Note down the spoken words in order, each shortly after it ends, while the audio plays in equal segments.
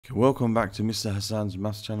Okay, welcome back to Mr. Hassan's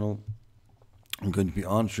Maths channel. I'm going to be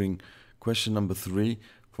answering question number 3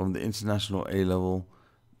 from the International A-Level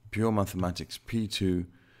Pure Mathematics P2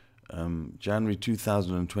 January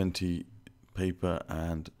 2020 paper,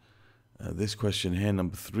 and this question here,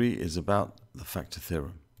 number 3, is about the factor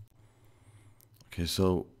theorem. Okay,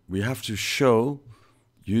 so we have to show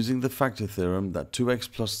using the factor theorem that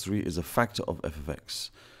 2x plus 3 is a factor of f of x.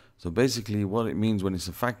 So basically what it means when it's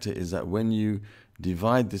a factor is that when you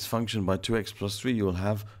divide this function by 2x plus 3, you will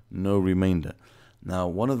have no remainder. Now,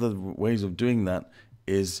 one of the ways of doing that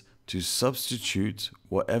is to substitute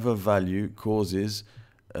whatever value causes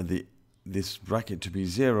this bracket to be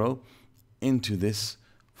 0 into this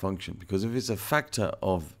function. Because if it's a factor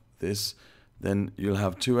of this, then you'll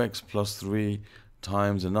have 2x plus 3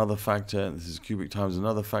 times another factor, this is cubic times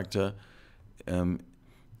another factor,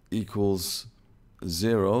 equals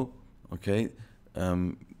 0, okay?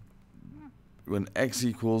 When x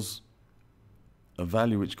equals a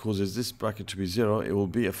value which causes this bracket to be 0, it will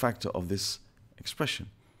be a factor of this expression.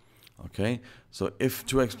 Okay, so if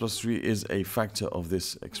 2x plus 3 is a factor of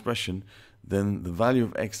this expression, then the value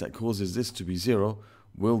of x that causes this to be 0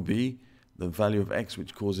 will be the value of x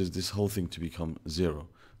which causes this whole thing to become 0.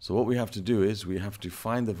 So what we have to do is we have to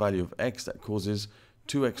find the value of x that causes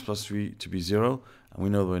 2x plus 3 to be 0, and we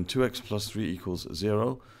know that when 2x plus 3 equals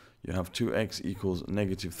 0, you have 2x equals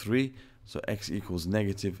negative 3, so x equals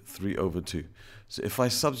negative 3 over 2. So if I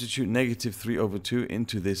substitute negative 3 over 2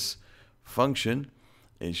 into this function,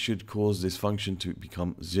 it should cause this function to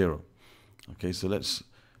become 0. Okay, so let's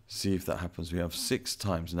see if that happens. We have 6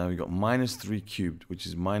 times. Now we've got minus 3 cubed, which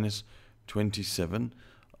is minus 27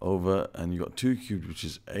 over, and you've got 2 cubed, which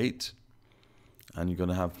is 8. And you're going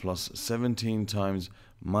to have plus 17 times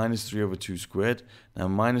minus 3 over 2 squared. Now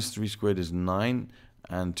minus 3 squared is 9,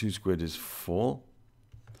 and 2 squared is 4.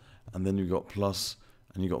 And then you've got plus,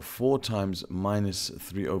 and you've got 4 times minus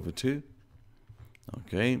 3 over 2.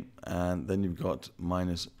 Okay, and then you've got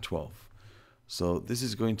minus 12. So this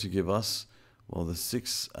is going to give us, well, the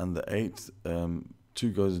 6 and the 8,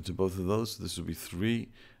 2 goes into both of those. So this will be 3,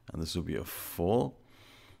 and this will be a 4.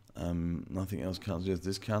 Nothing else cancels.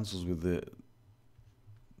 This cancels with the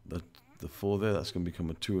 4 there. That's going to become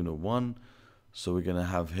a 2 and a 1. So we're going to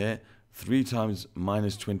have here 3 times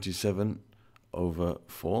minus 27 over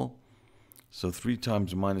 4. So 3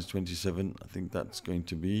 times minus 27, I think that's going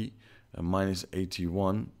to be a minus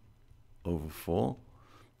 81 over 4.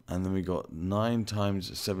 And then we got 9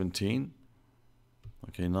 times 17.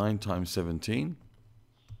 Okay, 9 times 17,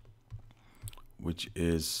 which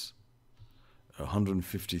is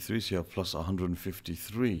 153. So you have plus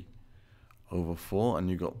 153 over 4. And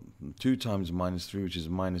you got 2 times minus 3, which is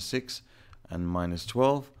minus 6, and minus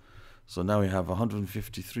 12. So now we have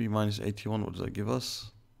 153 minus 81. What does that give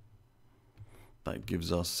us? That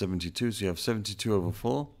gives us 72. So you have 72 over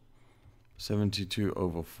 4. 72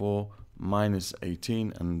 over 4 minus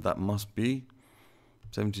 18. And that must be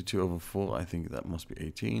 72 over 4. I think that must be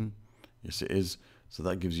 18. Yes, it is. So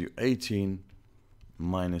that gives you 18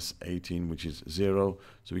 minus 18, which is 0.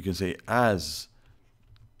 So we can say as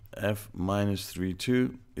f minus 3,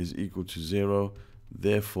 2 is equal to 0.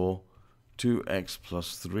 Therefore, 2x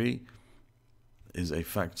plus 3 is a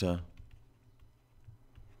factor.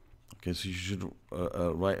 Okay, so you should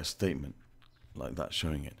write a statement like that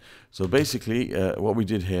showing it. So basically what we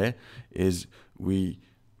did here is we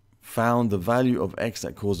found the value of x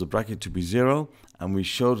that caused the bracket to be 0, and we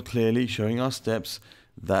showed clearly, showing our steps,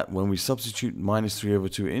 that when we substitute minus 3 over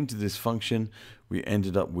 2 into this function, we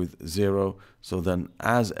ended up with 0. So then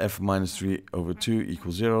as f minus 3 over 2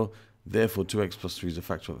 equals 0, therefore 2x plus 3 is a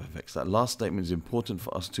factor of fx. That last statement is important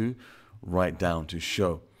for us to write down, to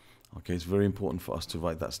show. Okay, it's very important for us to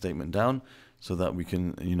write that statement down so that we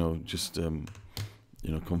can, just,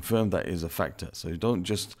 confirm that is a factor. So you don't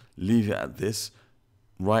just leave it at this.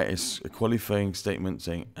 Write a qualifying statement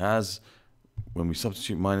saying as when we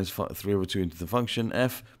substitute minus 3 over 2 into the function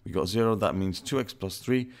f, we got 0. That means 2x plus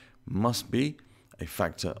 3 must be a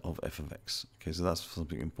factor of f of x. Okay, so that's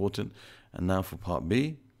something important. And now for part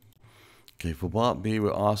B. Okay, for part B,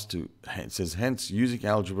 we're asked to, it says, hence, using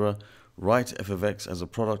algebra, write f of x as a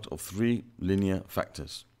product of 3 linear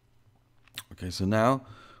factors. Okay, so now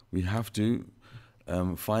we have to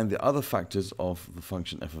find the other factors of the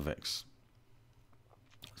function f of x.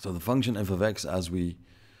 So the function f of x, as we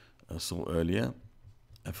saw earlier,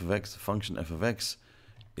 f of x, the function f of x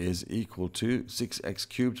is equal to 6x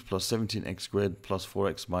cubed plus 17x squared plus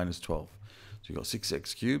 4x minus 12. So you've got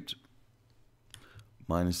 6x cubed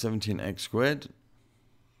minus 17x squared.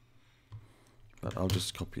 But I'll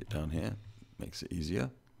just copy it down here, makes it easier.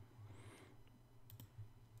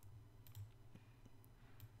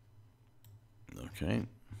 Okay.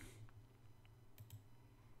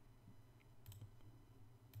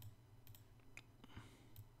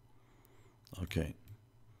 Okay.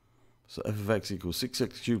 So f of x equals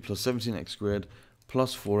 6x cubed plus 17x squared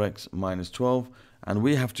plus 4x minus 12. And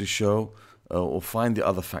we have to show or find the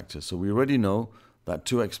other factors. So we already know that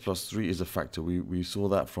 2x plus 3 is a factor. We saw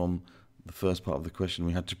that from the first part of the question.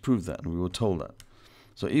 We had to prove that, and we were told that.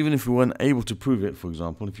 So even if we weren't able to prove it, for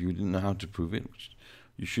example, if you didn't know how to prove it, which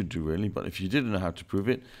you should do really, but if you didn't know how to prove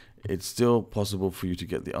it, it's still possible for you to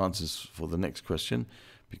get the answers for the next question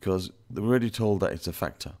because we're already told that it's a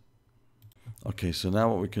factor. Okay, so now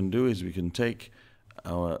what we can do is we can take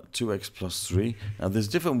our 2x plus 3. Now there's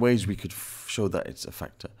different ways we could show that it's a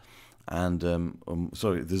factor. And there's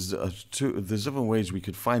different ways we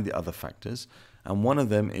could find the other factors. And one of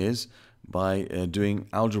them is by doing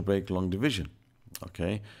algebraic long division.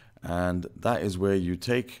 Okay, and that is where you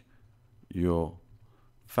take your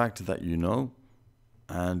factor that you know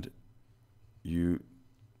and you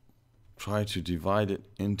try to divide it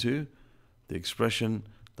into the expression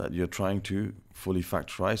that you're trying to fully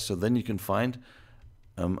factorize. So then you can find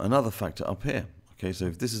another factor up here. Okay, so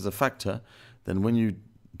if this is a factor, then when you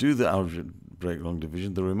do the algebraic long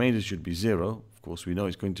division, the remainder should be 0. Of course, we know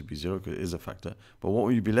it's going to be 0 because it is a factor. But what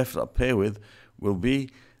will you be left up here with will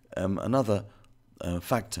be another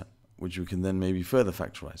factor, which we can then maybe further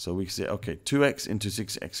factorize. So we can say, okay, 2x into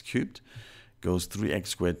 6x cubed goes 3x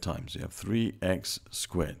squared times. You have 3x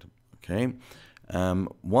squared. Okay.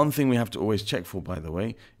 One thing we have to always check for, by the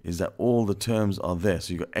way, is that all the terms are there.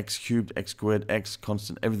 So you've got x cubed, x squared, x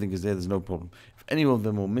constant, everything is there. There's no problem. If any of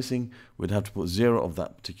them were missing, we'd have to put 0 of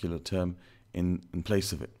that particular term in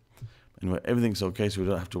place of it. Anyway, everything's okay, so we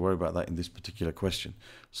don't have to worry about that in this particular question.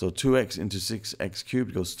 So 2x into 6x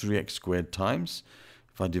cubed goes 3x squared times.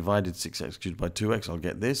 If I divided 6x cubed by 2x, I'll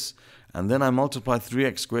get this. And then I multiply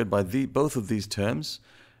 3x squared by both of these terms,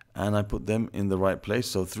 and I put them in the right place.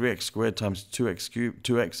 So 3x squared times 2x cubed,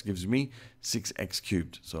 2x gives me 6x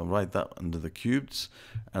cubed. So I'll write that under the cubes.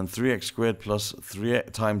 And 3x squared plus 3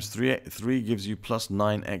 times 3 gives you plus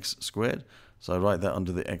 9x squared. So I write that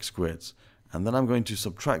under the x squareds. And then I'm going to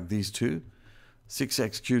subtract these two.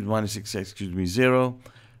 6x cubed minus 6x gives me 0.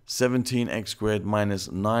 17x squared minus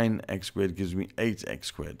 9x squared gives me 8x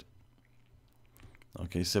squared.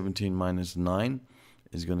 Okay, 17 minus 9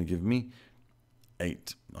 is going to give me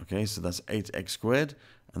 8. Okay, so that's 8x squared.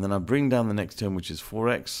 And then I bring down the next term, which is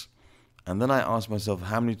 4x. And then I ask myself,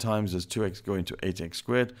 how many times does 2x go into 8x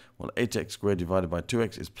squared? Well, 8x squared divided by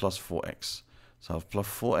 2x is plus 4x. So I have plus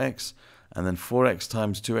 4x. And then 4x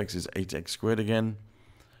times 2x is 8x squared again.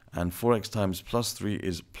 And 4x times plus 3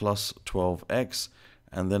 is plus 12x.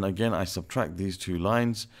 And then again, I subtract these two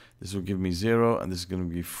lines. This will give me 0. And this is going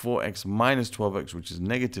to be 4x minus 12x, which is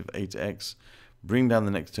negative 8x. Bring down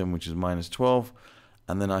the next term, which is minus 12.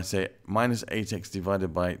 And then I say minus 8x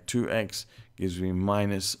divided by 2x gives me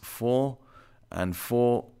minus 4. And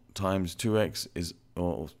 4 times 2x is,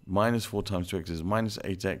 or minus 4 times 2x is minus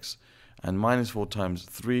 8x. And minus 4 times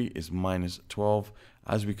 3 is minus 12.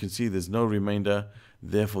 As we can see, there's no remainder.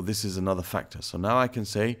 Therefore, this is another factor. So now I can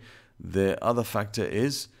say the other factor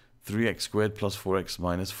is 3x squared plus 4x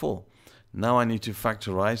minus 4. Now I need to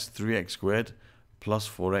factorize 3x squared plus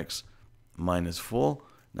 4x minus 4.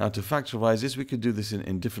 Now to factorize this, we could do this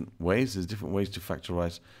in different ways. There's different ways to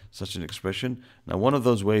factorize such an expression. Now one of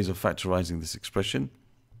those ways of factorizing this expression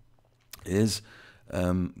is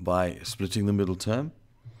by splitting the middle term.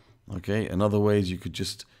 Okay, another way is you could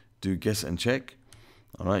just do guess and check.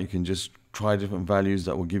 All right, you can just try different values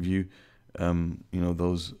that will give you,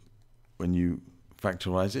 those when you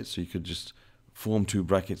factorize it. So you could just form two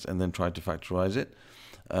brackets and then try to factorize it.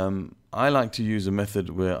 I like to use a method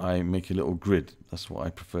where I make a little grid. That's what I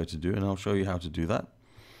prefer to do, and I'll show you how to do that.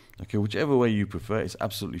 Okay, whichever way you prefer, it's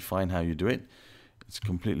absolutely fine how you do it. It's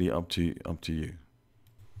completely up to you.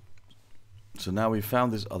 So now we've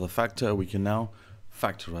found this other factor, we can now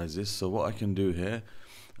factorize this. So what I can do here,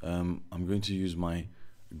 I'm going to use my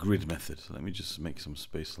grid method. So let me just make some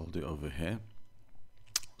space. I'll do it over here.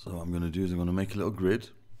 So what I'm going to do is I'm going to make a little grid.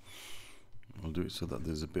 I'll do it so that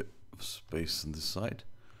there's a bit of space on this side.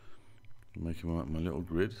 I'm making my little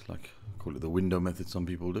grid, like call it the window method, some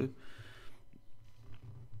people do.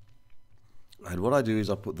 And what I do is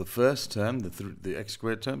I put the first term, the x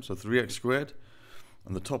squared term, so 3x squared,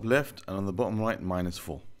 on the top left, and on the bottom right, minus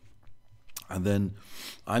 4. And then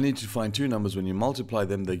I need to find two numbers. When you multiply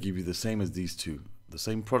them, they give you the same as these two, the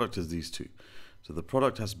same product as these two. So the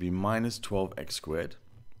product has to be minus 12x squared.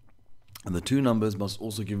 And the two numbers must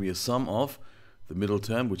also give me a sum of the middle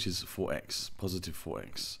term, which is 4x, positive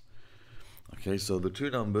 4x. Okay, so the two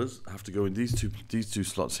numbers have to go in these two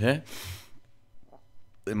slots here.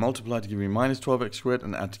 They multiply to give me minus 12x squared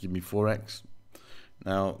and add to give me 4x.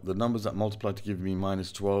 Now, the numbers that multiply to give me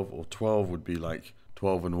minus 12 or 12 would be like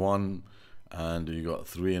 12 and 1, and you got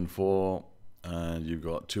 3 and 4, and you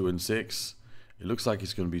got 2 and 6. It looks like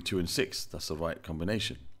it's going to be 2 and 6. That's the right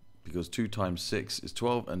combination, because 2 times 6 is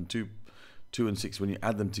 12, and 2 and 6, when you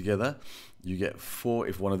add them together, you get 4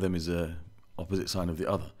 if one of them is a opposite sign of the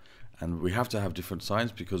other. And we have to have different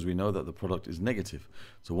signs because we know that the product is negative.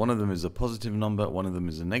 So one of them is a positive number, one of them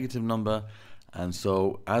is a negative number. And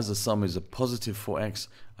so as the sum is a positive 4x,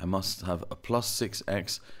 I must have a plus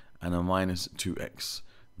 6x and a minus 2x.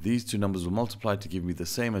 These two numbers will multiply to give me the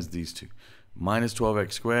same as these two. Minus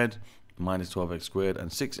 12x squared, and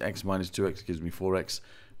 6x minus 2x gives me 4x.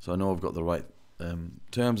 So I know I've got the right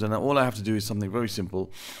terms, and all I have to do is something very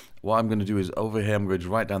simple. What I'm going to do is over here I'm going to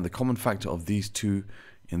write down the common factor of these two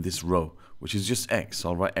in this row, which is just x. So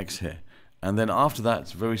I'll write x here, and then after that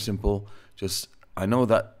it's very simple. Just I know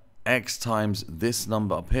that x times this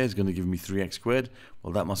number up here is going to give me 3x squared.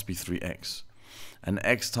 Well, that must be 3x, and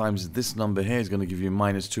x times this number here is going to give you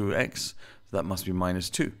minus 2x, so that must be minus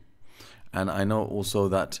 2. And I know also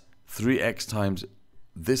that 3x times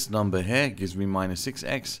this number here gives me minus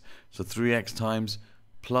 6x, so 3x times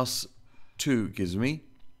plus 2 gives me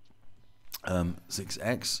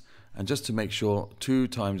 6x. And just to make sure, 2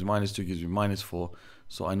 times minus 2 gives me minus 4,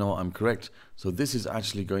 so I know I'm correct. So this is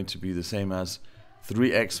actually going to be the same as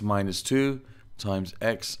 3x minus 2 times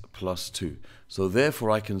x plus 2. So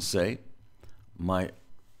therefore I can say my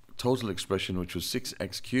total expression, which was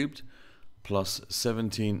 6x cubed plus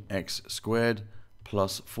 17x squared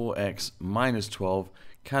plus 4x minus 12,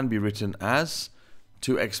 can be written as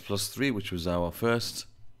 2x plus 3, which was our first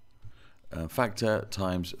factor,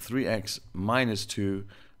 times 3x minus 2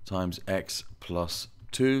 times x plus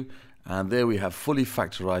 2, and there we have fully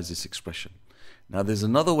factorized this expression. Now there's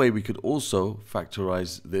another way we could also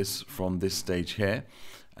factorize this from this stage here,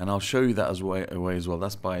 and I'll show you that as way as well.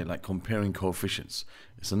 That's by like comparing coefficients.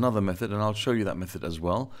 It's another method, and I'll show you that method as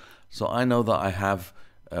well. So I know that I have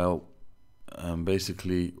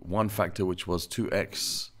basically one factor, which was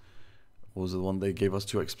 2x, what was the one they gave us,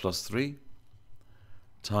 2x plus 3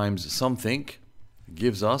 times something,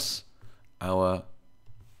 gives us our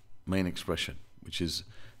main expression, which is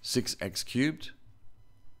 6x cubed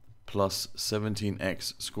plus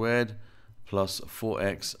 17x squared plus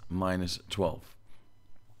 4x minus 12.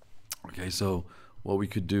 Okay, so what we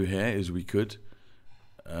could do here is we could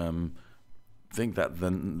think that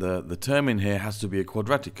the term in here has to be a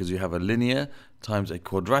quadratic, because you have a linear times a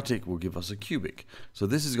quadratic will give us a cubic. So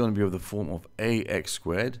this is going to be of the form of ax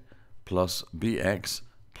squared plus bx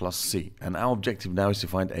plus c, and our objective now is to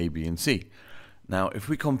find a, b and c. Now if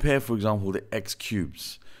we compare, for example, the x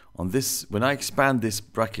cubes on this, when I expand this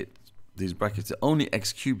bracket, these brackets, the only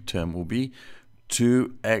x cubed term will be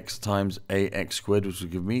 2x times ax squared, which will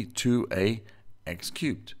give me 2ax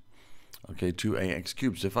cubed. Okay, 2ax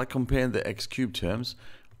cubed. So if I compare the x cubed terms,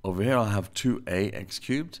 over here I'll have 2ax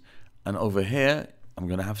cubed, and over here I'm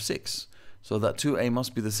going to have 6. So that 2a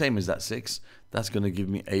must be the same as that 6. That's going to give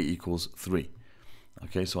me a equals 3.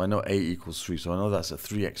 Okay, so I know a equals 3, so I know that's a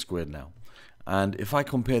 3x squared now. And if I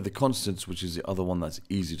compare the constants, which is the other one that's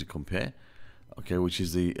easy to compare, okay, which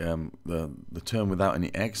is the term without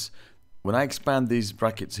any x, when I expand these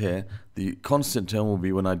brackets here, the constant term will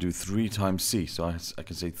be when I do 3 times c. So I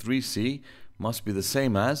can say 3c must be the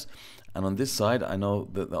same as, and on this side I know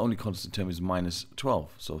that the only constant term is minus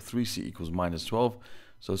 12. So 3c equals minus 12.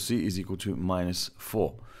 So c is equal to minus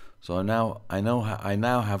 4. So I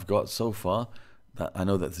now have got so far that I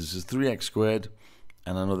know that this is 3x squared,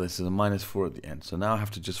 and I know this is a minus 4 at the end. So now I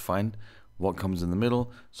have to just find what comes in the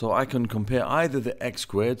middle. So I can compare either the x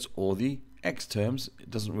squareds or the x terms. It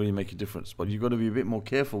doesn't really make a difference, but you've got to be a bit more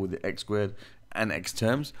careful with the x squared and x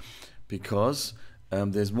terms, because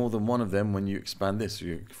there's more than one of them when you expand this.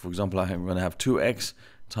 For example, I'm going to have 2x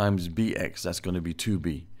times bx, that's going to be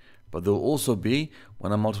 2b. But there will also be,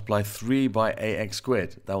 when I multiply 3 by ax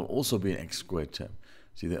squared, that will also be an x squared term.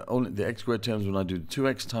 See, the x squared terms when I do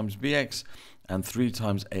 2x times bx and 3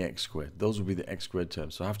 times ax squared, those will be the x squared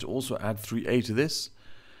terms. So I have to also add 3a to this,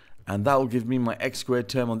 and that will give me my x squared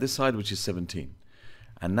term on this side, which is 17.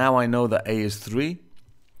 And now I know that a is 3,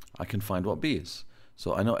 I can find what b is.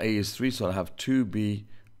 So I know a is 3, so I have 2b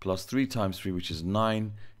plus 3 times 3, which is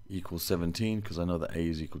 9, equals 17, because I know that a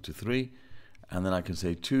is equal to 3. And then I can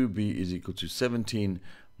say 2b is equal to 17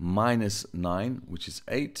 minus 9, which is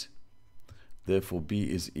 8. Therefore, b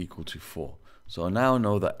is equal to 4. So I now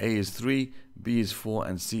know that a is 3, b is 4,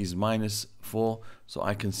 and c is minus 4. So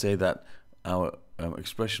I can say that our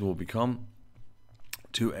expression will become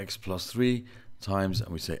 2x plus 3 times, and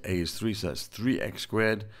we say a is 3, so that's 3x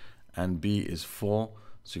squared, and b is 4,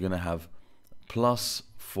 so you're going to have plus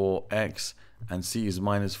 4x, and c is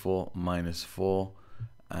minus 4,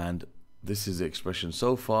 and this is the expression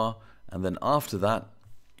so far. And then after that,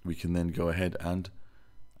 we can then go ahead and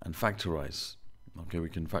factorize. Okay, we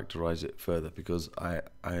can factorize it further, because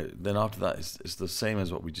then after that it's the same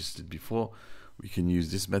as what we just did before. We can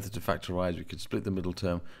use this method to factorize, we could split the middle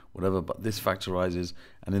term, whatever, but this factorizes,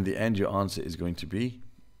 and in the end your answer is going to be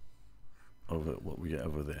over what we get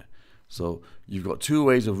over there. So you've got two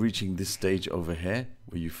ways of reaching this stage over here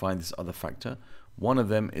where you find this other factor. One of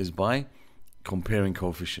them is by comparing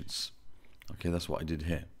coefficients. Okay, that's what I did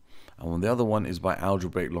here. And the other one is by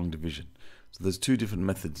algebraic long division. So there's two different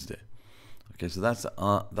methods there. Okay, so that's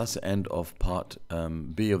the end of part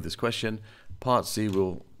B of this question. Part C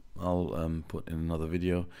I'll put in another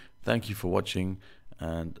video. Thank you for watching,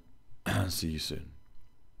 and see you soon.